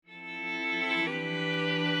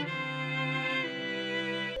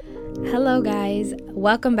Hello, guys.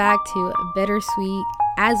 Welcome back to Bittersweet.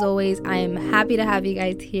 As always, I am happy to have you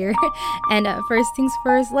guys here. And first things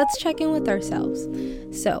first, let's check in with ourselves.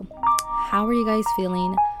 So, how are you guys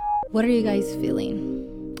feeling? What are you guys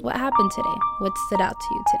feeling? What happened today? What stood out to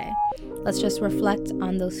you today? Let's just reflect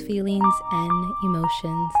on those feelings and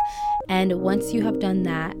emotions. And once you have done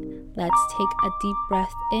that, let's take a deep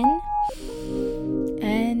breath in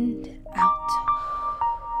and out.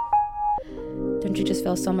 Don't you just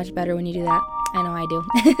feel so much better when you do that? I know I do.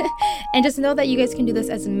 And just know that you guys can do this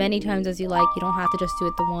as many times as you like. You don't have to just do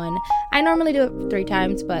it the one. I normally do it 3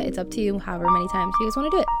 times, but it's up to you however many times you guys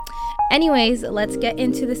want to do it. Anyways, let's get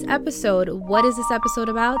into this episode. What is this episode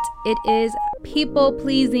about? It is people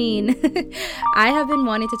pleasing. I have been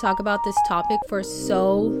wanting to talk about this topic for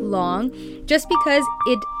so long just because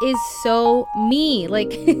it is so me.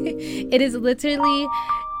 Like, it is literally...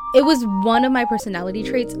 It was one of my personality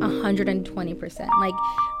traits, 120%. Like,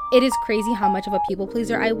 it is crazy how much of a people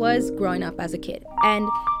pleaser I was growing up as a kid. And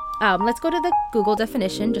let's go to the Google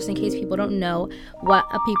definition, just in case people don't know what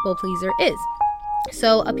a people pleaser is.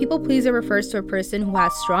 So a people pleaser refers to a person who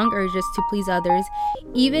has strong urges to please others,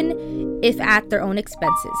 even if at their own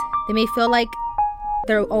expenses. They may feel like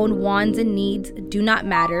their own wants and needs do not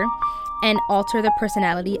matter and alter their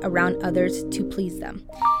personality around others to please them.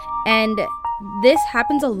 And this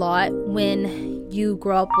happens a lot when you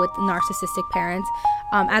grow up with narcissistic parents.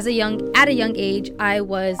 At a young age, I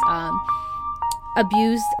was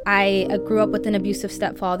abused. I grew up with an abusive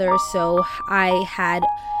stepfather, so I had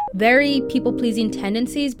very people-pleasing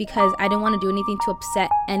tendencies because I didn't want to do anything to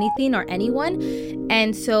upset anything or anyone.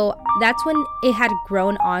 And so that's when it had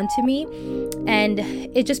grown on to me, and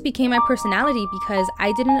it just became my personality because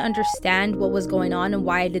I didn't understand what was going on and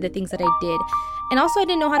why I did the things that I did. And also, I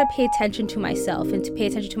didn't know how to pay attention to myself and to pay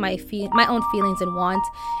attention to my own feelings and wants.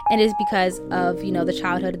 And it is because of, the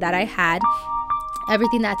childhood that I had.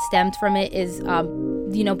 Everything that stemmed from it is,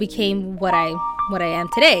 became what I am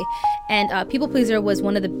today. And people pleaser was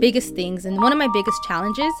one of the biggest things and one of my biggest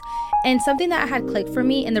challenges. And something that had clicked for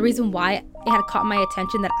me, and the reason why it had caught my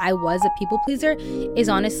attention that I was a people pleaser, is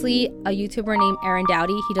honestly a YouTuber named Aaron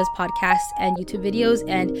Doughty. He does podcasts and YouTube videos,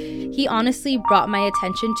 and he honestly brought my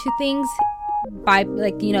attention to things brought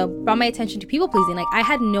my attention to people pleasing. Like, I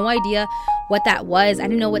had no idea what that was. I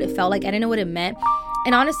didn't know what it felt like. I didn't know what it meant.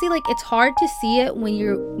 And honestly, like, it's hard to see it when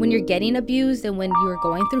you're getting abused and when you're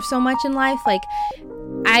going through so much in life. Like,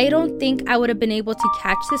 I don't think I would have been able to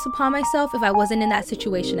catch this upon myself if I wasn't in that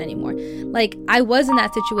situation anymore. Like, I was in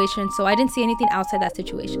that situation, so I didn't see anything outside that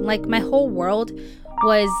situation. Like, my whole world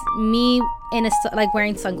was me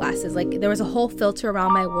wearing sunglasses. Like, there was a whole filter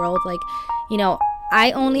around my world. Like,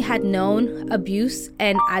 I only had known abuse,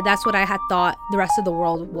 and that's what I had thought the rest of the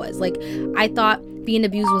world was. Like, I thought being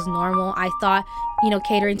abused was normal. I thought,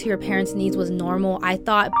 catering to your parents' needs was normal. I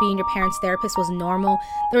thought being your parents' therapist was normal.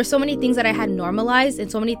 There were so many things that I had normalized and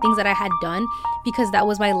so many things that I had done because that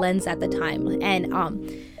was my lens at the time. And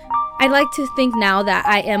I'd like to think now that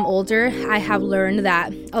I am older, I have learned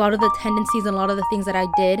that a lot of the tendencies and a lot of the things that I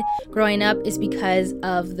did growing up is because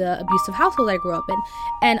of the abusive household I grew up in.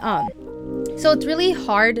 And so it's really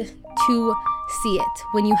hard to see it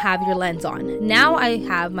when you have your lens on. Now I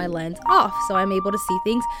have my lens off, so I'm able to see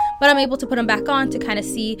things, but I'm able to put them back on to kind of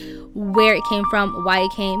see where it came from, why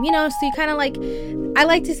it came, so you kind of I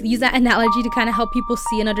like to use that analogy to kind of help people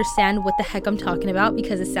see and understand what the heck I'm talking about,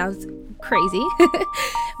 because it sounds crazy.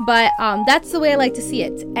 But that's the way I like to see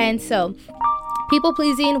it. And so people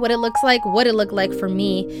pleasing, what it looked like for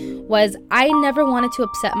me was I never wanted to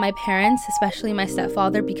upset my parents, especially my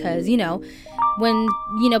stepfather, because when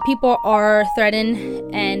people are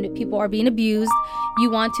threatened and people are being abused, you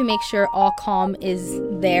want to make sure all calm is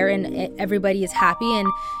there and everybody is happy, and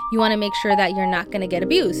you want to make sure that you're not going to get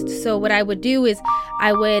abused. So what I would do is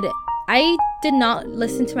I did not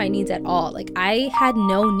listen to my needs at all. Like, I had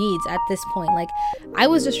no needs at this point. Like, I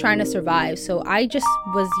was just trying to survive. So I just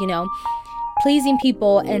was, pleasing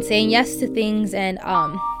people and saying yes to things. And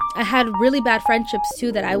I had really bad friendships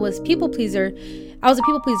too that I was a people pleaser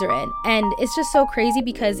in. And it's just so crazy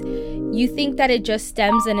because you think that it just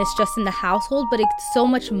stems and it's just in the household, but it's so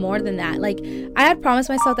much more than that. Like, I had promised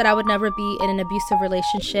myself that I would never be in an abusive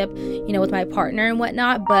relationship, with my partner and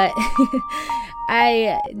whatnot, but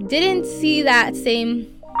I didn't see that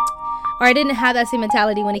I didn't have that same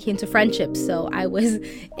mentality when it came to friendships. So I was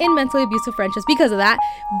in mentally abusive friendships because of that.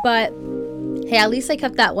 But hey, at least I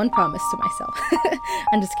kept that one promise to myself.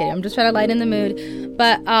 I'm just kidding. I'm just trying to lighten the mood.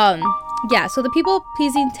 But yeah, so the people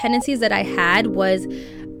pleasing tendencies that I had was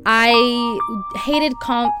I hated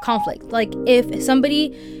conflict. Like, if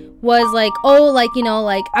somebody was like, oh, like, you know,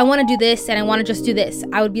 like, I want to do this and I want to just do this,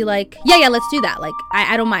 I would be like, yeah, let's do that. Like,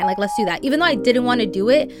 I don't mind. Like, let's do that. Even though I didn't want to do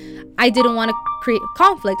it, I didn't want to create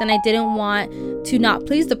conflict and I didn't want to not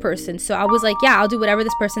please the person. So I was like, yeah, I'll do whatever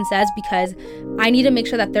this person says because I need to make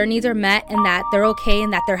sure that their needs are met and that they're okay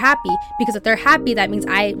and that they're happy. Because if they're happy, that means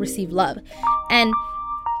I receive love. And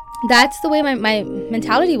that's the way my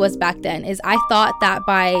mentality was back then, is I thought that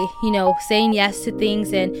by, you know, saying yes to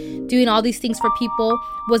things and doing all these things for people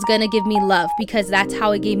was going to give me love, because that's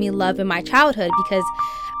how it gave me love in my childhood, because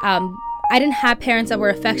I didn't have parents that were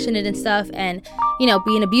affectionate and stuff, and, you know,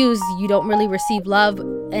 being abused, you don't really receive love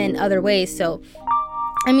in other ways. So,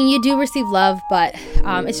 I mean, you do receive love, but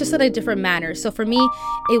it's just in a different manner. So for me,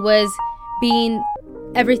 it was being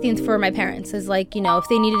everything for my parents. Is like, you know, if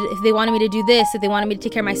they wanted me to do this, if they wanted me to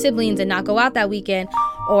take care of my siblings and not go out that weekend,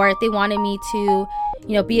 or if they wanted me to,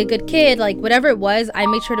 you know, be a good kid, like whatever it was, I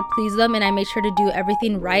made sure to please them and I made sure to do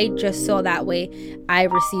everything right, just so that way I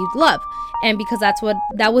received love. And because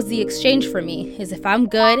that was the exchange for me, is if I'm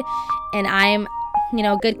good and I'm, you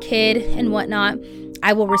know, a good kid and whatnot,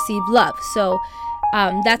 I will receive love. So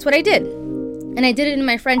that's what I did. And I did it in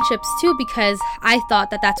my friendships too, because I thought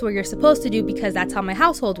that that's what you're supposed to do, because that's how my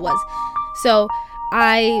household was. So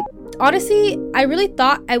I really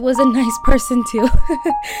thought I was a nice person too.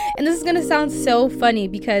 And this is going to sound so funny,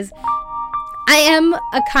 because I am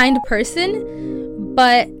a kind person,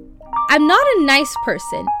 but I'm not a nice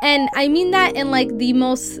person. And I mean that in like the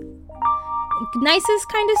most nicest,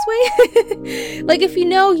 kindest way. Like, if you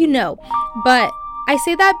know, you know. But I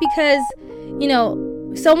say that because, you know,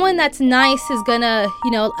 someone that's nice is gonna,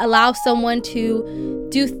 you know, allow someone to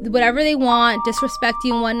do whatever they want, disrespect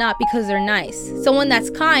you and whatnot, because they're nice. Someone that's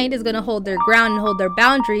kind is gonna hold their ground and hold their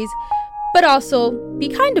boundaries, but also be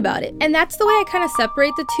kind about it. And that's the way I kind of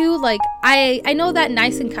separate the two. Like, I know that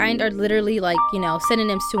nice and kind are literally, like, you know,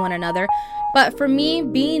 synonyms to one another, but for me,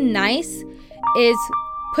 being nice is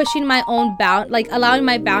pushing my own allowing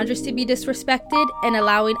my boundaries to be disrespected and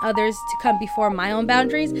allowing others to come before my own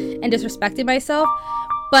boundaries and disrespecting myself.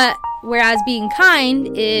 But whereas being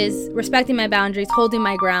kind is respecting my boundaries, holding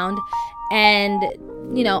my ground, and,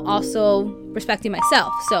 you know, also respecting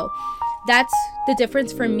myself. So that's the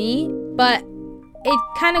difference for me. But it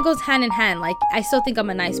kind of goes hand in hand. Like, I still think I'm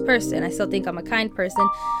a nice person, I still think I'm a kind person,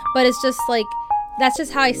 but it's just like, that's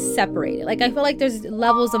just how I separate it. Like, I feel like there's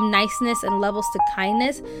levels of niceness and levels to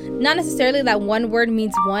kindness. Not necessarily that one word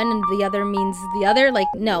means one and the other means the other. Like,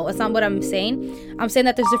 no, that's not what I'm saying. I'm saying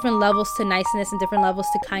that there's different levels to niceness and different levels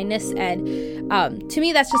to kindness. And to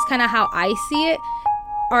me, that's just kind of how I see it,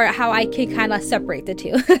 or how I can kind of separate the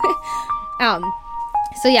two.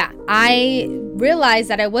 So yeah, I realized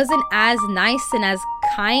that I wasn't as nice and as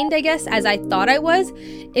kind, I guess, as I thought I was.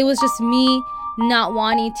 It was just me not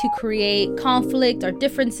wanting to create conflict or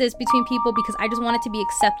differences between people, because I just wanted to be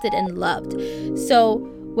accepted and loved. So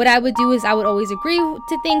what I would do is I would always agree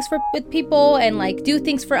to things with people and like do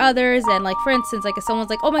things for others. And like, for instance, like if someone's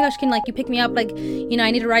like, oh my gosh, can like you pick me up? Like, you know,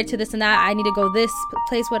 I need to ride to this and that. I need to go this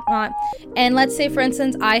place, whatnot. And let's say, for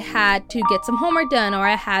instance, I had to get some homework done, or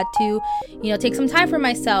I had to, you know, take some time for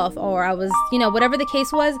myself, or I was, you know, whatever the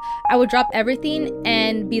case was, I would drop everything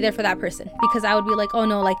and be there for that person, because I would be like, oh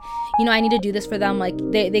no, like, you know, I need to do this for them. Like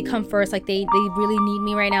they come first. Like they really need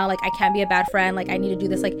me right now. Like I can't be a bad friend. Like I need to do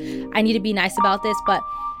this. Like I need to be nice about this. But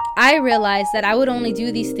I realized that I would only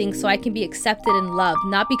do these things so I can be accepted and loved,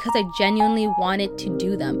 not because I genuinely wanted to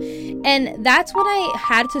do them. And that's when I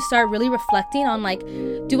had to start really reflecting on, like,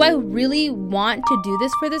 do I really want to do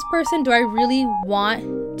this for this person? Do I really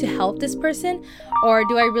want to help this person? Or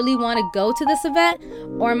do I really want to go to this event?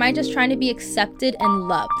 Or am I just trying to be accepted and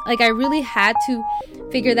loved? Like, I really had to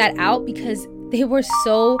figure that out, because they were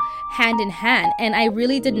so hand in hand. And I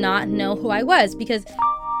really did not know who I was, because,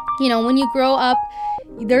 you know, when you grow up,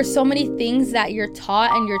 there's so many things that you're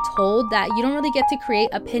taught and you're told that you don't really get to create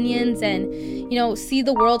opinions and, you know, see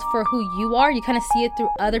the world for who you are. You kind of see it through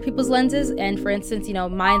other people's lenses. And for instance, you know,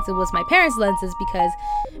 mine was my parents' lenses, because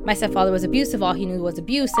my stepfather was abusive. All he knew was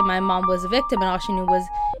abuse, and my mom was a victim, and all she knew was,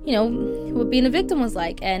 you know, what being a victim was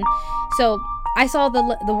like. And so I saw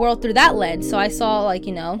the world through that lens. So I saw, like,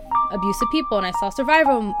 you know, abusive people, and I saw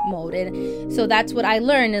survival mode. And so that's what I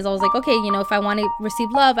learned, is I was like, okay, you know, if I want to receive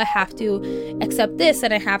love, I have to accept this,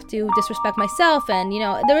 and I have to disrespect myself. And, you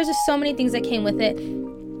know, there was just so many things that came with it.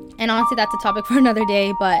 And honestly, that's a topic for another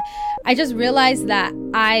day. But I just realized that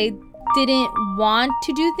I didn't want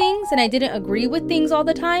to do things, and I didn't agree with things all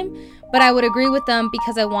the time, but I would agree with them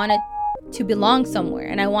because I wanted to belong somewhere,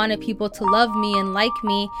 and I wanted people to love me and like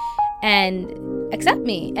me and accept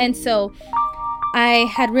me. And so I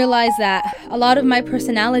had realized that a lot of my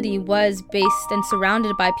personality was based and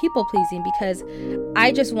surrounded by people pleasing, because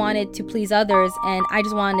I just wanted to please others, and I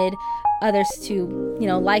just wanted others to,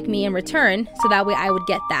 like me in return, so that way I would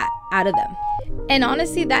get that out of them. And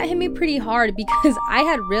honestly, that hit me pretty hard, because I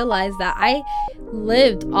had realized that I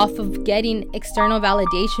lived off of getting external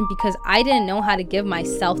validation because I didn't know how to give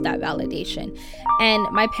myself that validation. And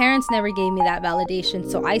my parents never gave me that validation,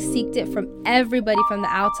 so I sought it from everybody from the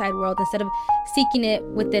outside world instead of seeking it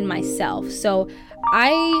within myself. So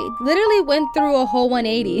I literally went through a whole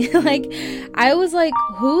 180. Like, I was like,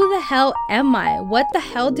 who the hell am I? What the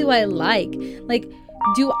hell do I like? Like,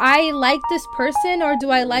 do I like this person, or do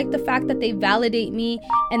I like the fact that they validate me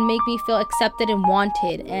and make me feel accepted and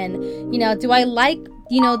wanted? And, do I like,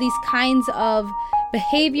 these kinds of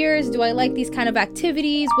behaviors? Do I like these kind of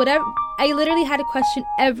activities? Whatever. I literally had to question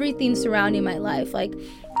everything surrounding my life. Like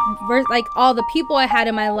all the people I had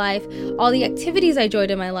in my life, all the activities I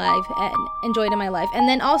enjoyed in my life. And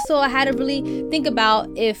then also I had to really think about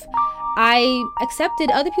if I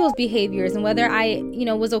accepted other people's behaviors and whether I,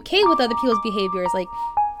 was okay with other people's behaviors. Like,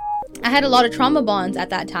 I had a lot of trauma bonds at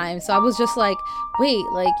that time. So I was just like, wait,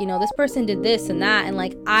 like, this person did this and that. And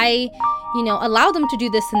like, I, allowed them to do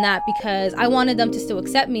this and that because I wanted them to still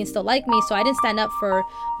accept me and still like me. So I didn't stand up for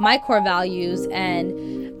my core values,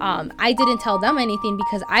 and I didn't tell them anything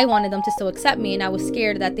because I wanted them to still accept me. And I was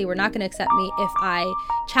scared that they were not going to accept me if I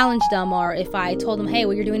challenged them or if I told them, hey,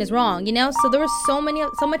 what you're doing is wrong, So there was so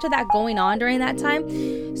much of that going on during that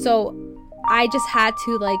time. So I just had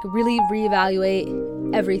to like really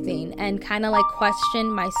reevaluate everything and kind of like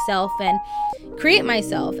question myself and create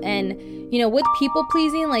myself. And with people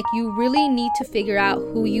pleasing, like, you really need to figure out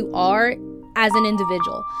who you are as an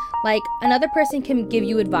individual. Like, another person can give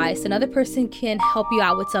you advice, another person can help you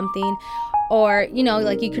out with something, or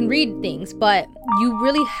like, you can read things, but you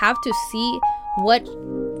really have to see what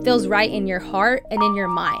feels right in your heart and in your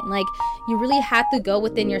mind. Like, you really have to go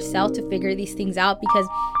within yourself to figure these things out, because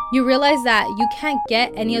you realize that you can't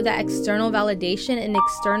get any of that external validation and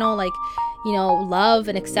external, like, love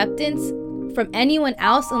and acceptance from anyone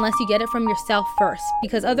else unless you get it from yourself first,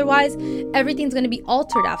 because otherwise everything's going to be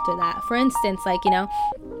altered after that. For instance, like,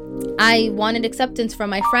 I wanted acceptance from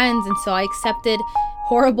my friends, and so I accepted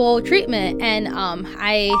horrible treatment, and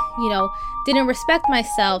I didn't respect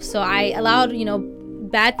myself, so I allowed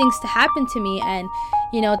bad things to happen to me, and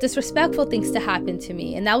disrespectful things to happen to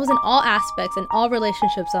me. And that was in all aspects and all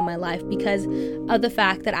relationships of my life, because of the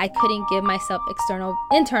fact that I couldn't give myself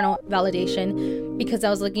internal validation, because I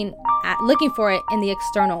was looking for it in the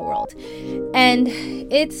external world. And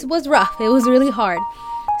it was rough. It was really hard.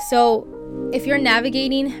 So if you're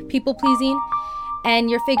navigating people pleasing and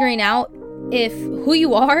you're figuring out who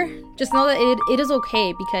you are, just know that it is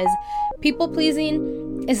okay, because people pleasing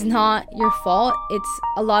is not your fault. It's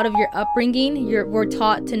a lot of your upbringing. We're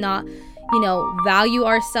taught to not, value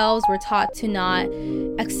ourselves. We're taught to not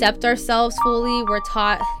accept ourselves fully. We're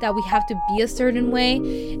taught that we have to be a certain way,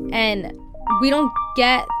 and we don't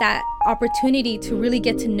get that opportunity to really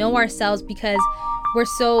get to know ourselves, because we're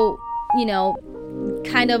so,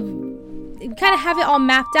 kind of have it all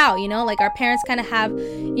mapped out, like our parents kind of have,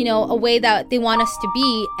 a way that they want us to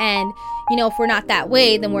be. And, if we're not that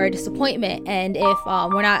way, then we're a disappointment. And if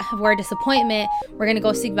we're a disappointment, we're going to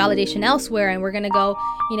go seek validation elsewhere, and we're going to go,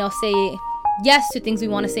 say yes to things we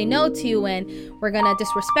want to say no to, and we're going to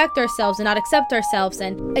disrespect ourselves and not accept ourselves.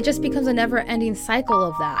 And it just becomes a never ending cycle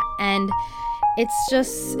of that. And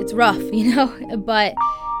it's rough, but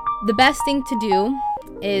the best thing to do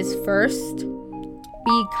is first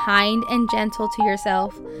be kind and gentle to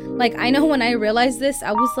yourself. Like, I know when I realized this,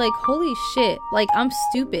 I was like, holy shit, like, I'm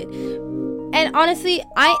stupid. And honestly,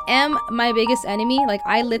 I am my biggest enemy. Like,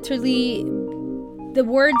 I literally, the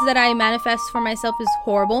words that I manifest for myself is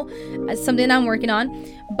horrible. It's something I'm working on.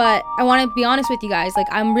 But I want to be honest with you guys. Like,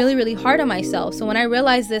 I'm really, really hard on myself. So when I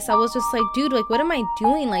realized this, I was just like, dude, like, what am I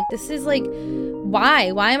doing? Like, this is like, why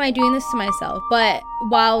am I doing this to myself? But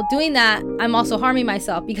while doing that, I'm also harming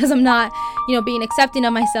myself, because I'm not, being accepting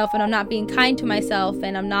of myself, and I'm not being kind to myself,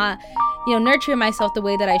 and I'm not, nurturing myself the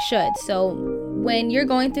way that I should. So when you're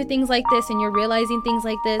going through things like this and you're realizing things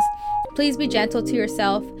like this, please be gentle to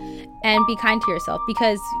yourself and be kind to yourself,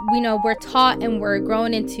 because we're taught and we're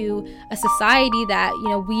growing into a society that,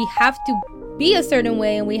 we have to be a certain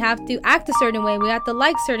way, and we have to act a certain way, we have to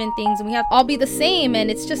like certain things, and we have to all be the same.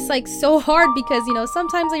 And it's just like so hard, because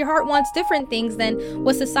sometimes your heart wants different things than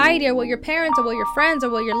what society or what your parents or what your friends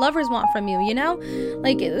or what your lovers want from you.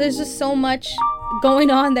 Like, there's just so much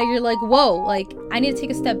going on that you're like, whoa, like, I need to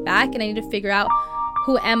take a step back, and I need to figure out,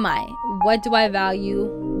 who am I? What do I value?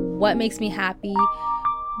 What makes me happy?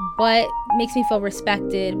 What makes me feel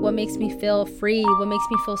respected, what makes me feel free, what makes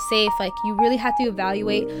me feel safe. Like, you really have to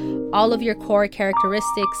evaluate all of your core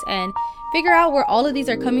characteristics and figure out where all of these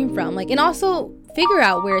are coming from. Like, and also figure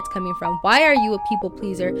out where it's coming from. Why are you a people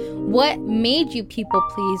pleaser? What made you people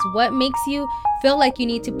please? What makes you feel like you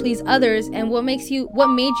need to please others? And what made you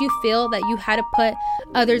feel that you had to put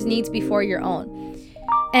others' needs before your own?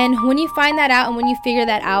 And when you find that out and when you figure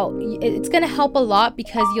that out, it's going to help a lot,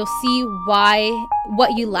 because you'll see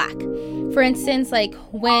what you lack. For instance, like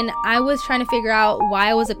when I was trying to figure out why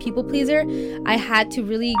I was a people pleaser, I had to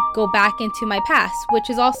really go back into my past, which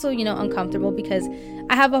is also, uncomfortable, because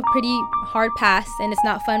I have a pretty hard past and it's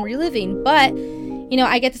not fun reliving. But,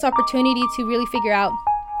 I get this opportunity to really figure out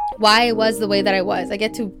why I was the way that I was. I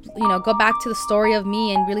get to, go back to the story of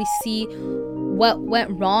me and really see what went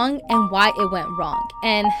wrong and why it went wrong.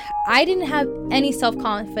 And I didn't have any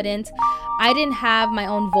self-confidence. I didn't have my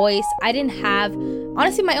own voice. I didn't have,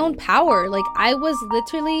 honestly, my own power. Like, I was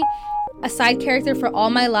literally a side character for all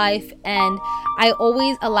my life, and I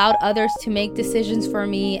always allowed others to make decisions for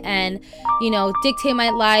me and, dictate my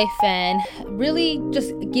life and really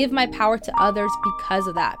just give my power to others because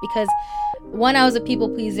of that. Because one, I was a people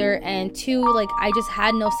pleaser, and two, like, I just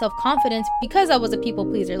had no self-confidence because I was a people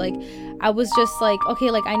pleaser. Like, I was just like, okay,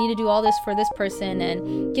 like, I need to do all this for this person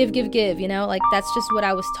and give, like, that's just what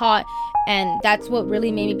I was taught. And that's what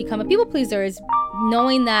really made me become a people pleaser, is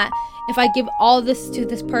knowing that if I give all this to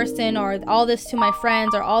this person, or all this to my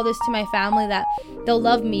friends, or all this to my family, that they'll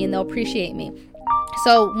love me and they'll appreciate me.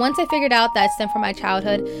 So once I figured out that stemmed from my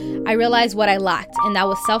childhood, I realized what I lacked, and that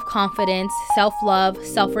was self-confidence, self-love,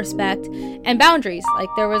 self-respect, and boundaries. Like,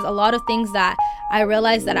 there was a lot of things that I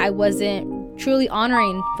realized that I wasn't truly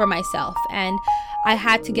honoring for myself, and I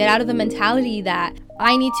had to get out of the mentality that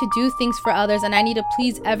I need to do things for others and I need to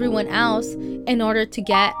please everyone else in order to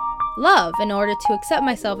get love, in order to accept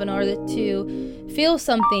myself, in order to feel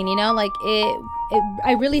something,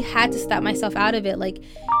 I really had to step myself out of it. Like,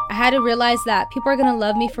 I had to realize that people are going to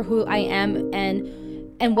love me for who I am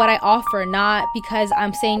and what I offer, not because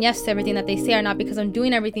I'm saying yes to everything that they say, or not because I'm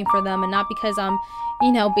doing everything for them, and not because I'm,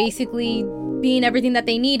 basically being everything that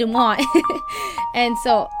they need and want. And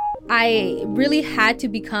so I really had to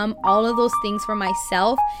become all of those things for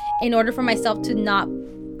myself in order for myself to not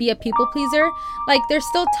be a people pleaser. Like, there's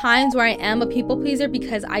still times where I am a people pleaser,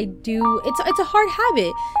 because I do, it's a hard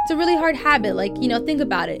habit. It's a really hard habit. Like, think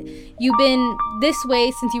about it. You've been this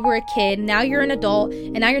way since you were a kid. Now you're an adult,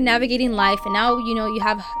 and now you're navigating life, and now, you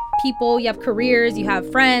have people, you have careers, you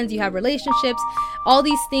have friends, you have relationships, all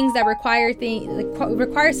these things that require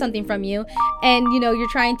something from you, and you're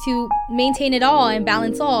trying to maintain it all and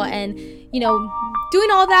balance all, and doing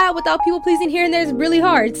all that without people pleasing here and there is really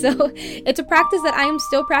hard. So it's a practice that I am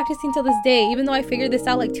still practicing till this day. Even though I figured this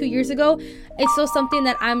out like 2 years ago, it's still something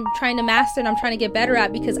that I'm trying to master and I'm trying to get better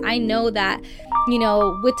at, because I know that,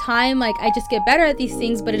 with time, like, I just get better at these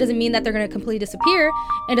things, but it doesn't mean that they're going to completely disappear.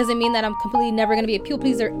 It doesn't mean that I'm completely never going to be a people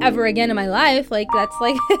pleaser ever again in my life. Like, that's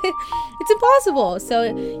like, it's impossible.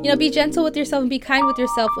 So, be gentle with yourself and be kind with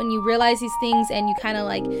yourself when you realize these things and you kind of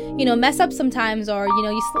like, mess up sometimes, or,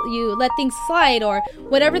 you let things slide, or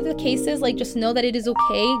whatever the case is. Like, just know that it is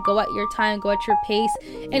okay. Go at your time, go at your pace,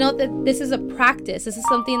 and know that this is a practice. This is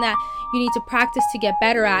something that you need to practice to get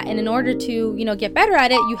better at. And in order to, get better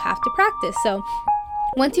at it, you have to practice. So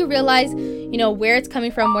once you realize, where it's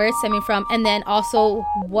coming from, where it's stemming from, and then also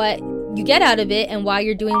what you get out of it and why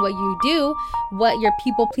you're doing what you do, what your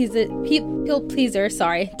people pleaser,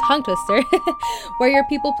 tongue twister, where your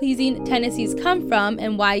people pleasing tendencies come from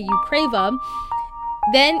and why you crave them,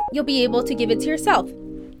 then you'll be able to give it to yourself.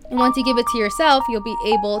 And once you give it to yourself, you'll be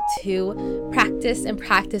able to practice and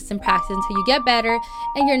practice and practice until you get better,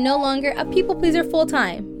 and you're no longer a people pleaser full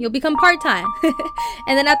time. You'll become part-time.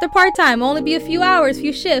 And then after part-time, only be a few hours,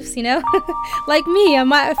 few shifts, like me,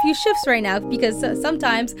 I'm at a few shifts right now, because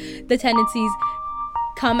sometimes the tendencies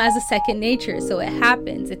come as a second nature. So it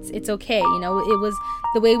happens. It's okay. It was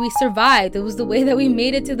the way we survived. It was the way that we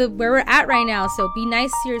made it to where we're at right now. So be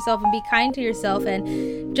nice to yourself and be kind to yourself,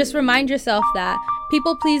 and just remind yourself that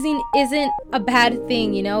people pleasing isn't a bad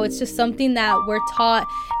thing. It's just something that we're taught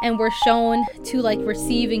and we're shown to like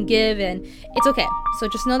receive and give, and it's okay. So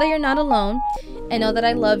just know that you're not alone, and know that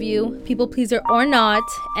I love you, people pleaser or not,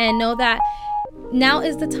 and know that now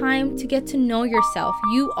is the time to get to know yourself.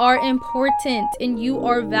 You are important, and you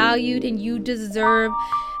are valued, and you deserve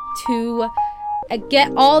to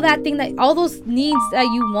get all those needs that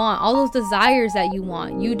you want, all those desires that you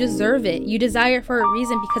want. You deserve it. You desire it for a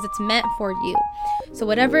reason, because it's meant for you. So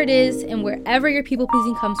whatever it is and wherever your people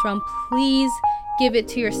pleasing comes from, please give it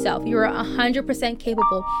to yourself. You are 100%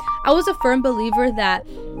 capable. I was a firm believer that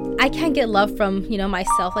I can't get love from,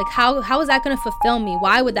 myself. Like, how is that going to fulfill me?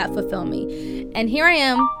 Why would that fulfill me? And here I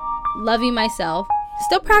am, loving myself,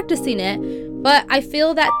 still practicing it, but I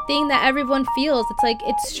feel that thing that everyone feels. It's like,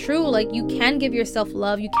 it's true. Like, you can give yourself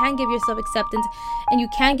love, you can give yourself acceptance, and you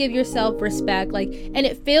can give yourself respect. Like, and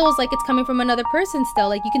it feels like it's coming from another person still.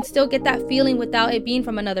 Like, you can still get that feeling without it being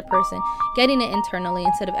from another person, getting it internally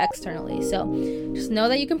instead of externally. So just know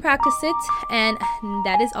that you can practice it. And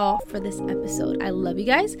that is all for this episode. I love you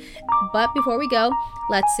guys. But before we go,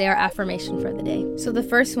 let's say our affirmation for the day. So the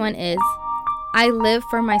first one is, I live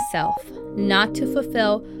for myself, not to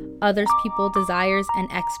fulfill others people's desires and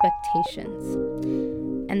expectations.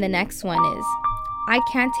 And the next one is, I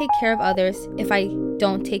can't take care of others if I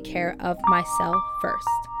don't take care of myself first.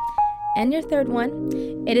 And your third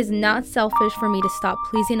one, it is not selfish for me to stop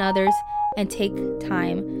pleasing others and take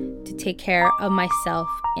time to take care of myself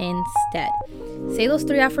instead. Say those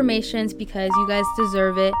 3 affirmations because you guys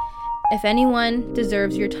deserve it. If anyone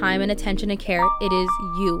deserves your time and attention and care, it is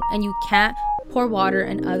you. And you can't pour water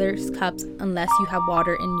in others' cups unless you have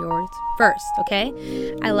water in yours first, okay?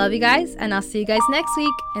 I love you guys, and I'll see you guys next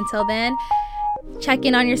week. Until then, check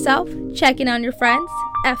in on yourself, check in on your friends,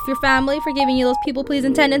 F your family for giving you those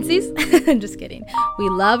people-pleasing tendencies. I'm just kidding. We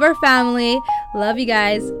love our family. Love you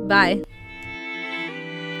guys. Bye.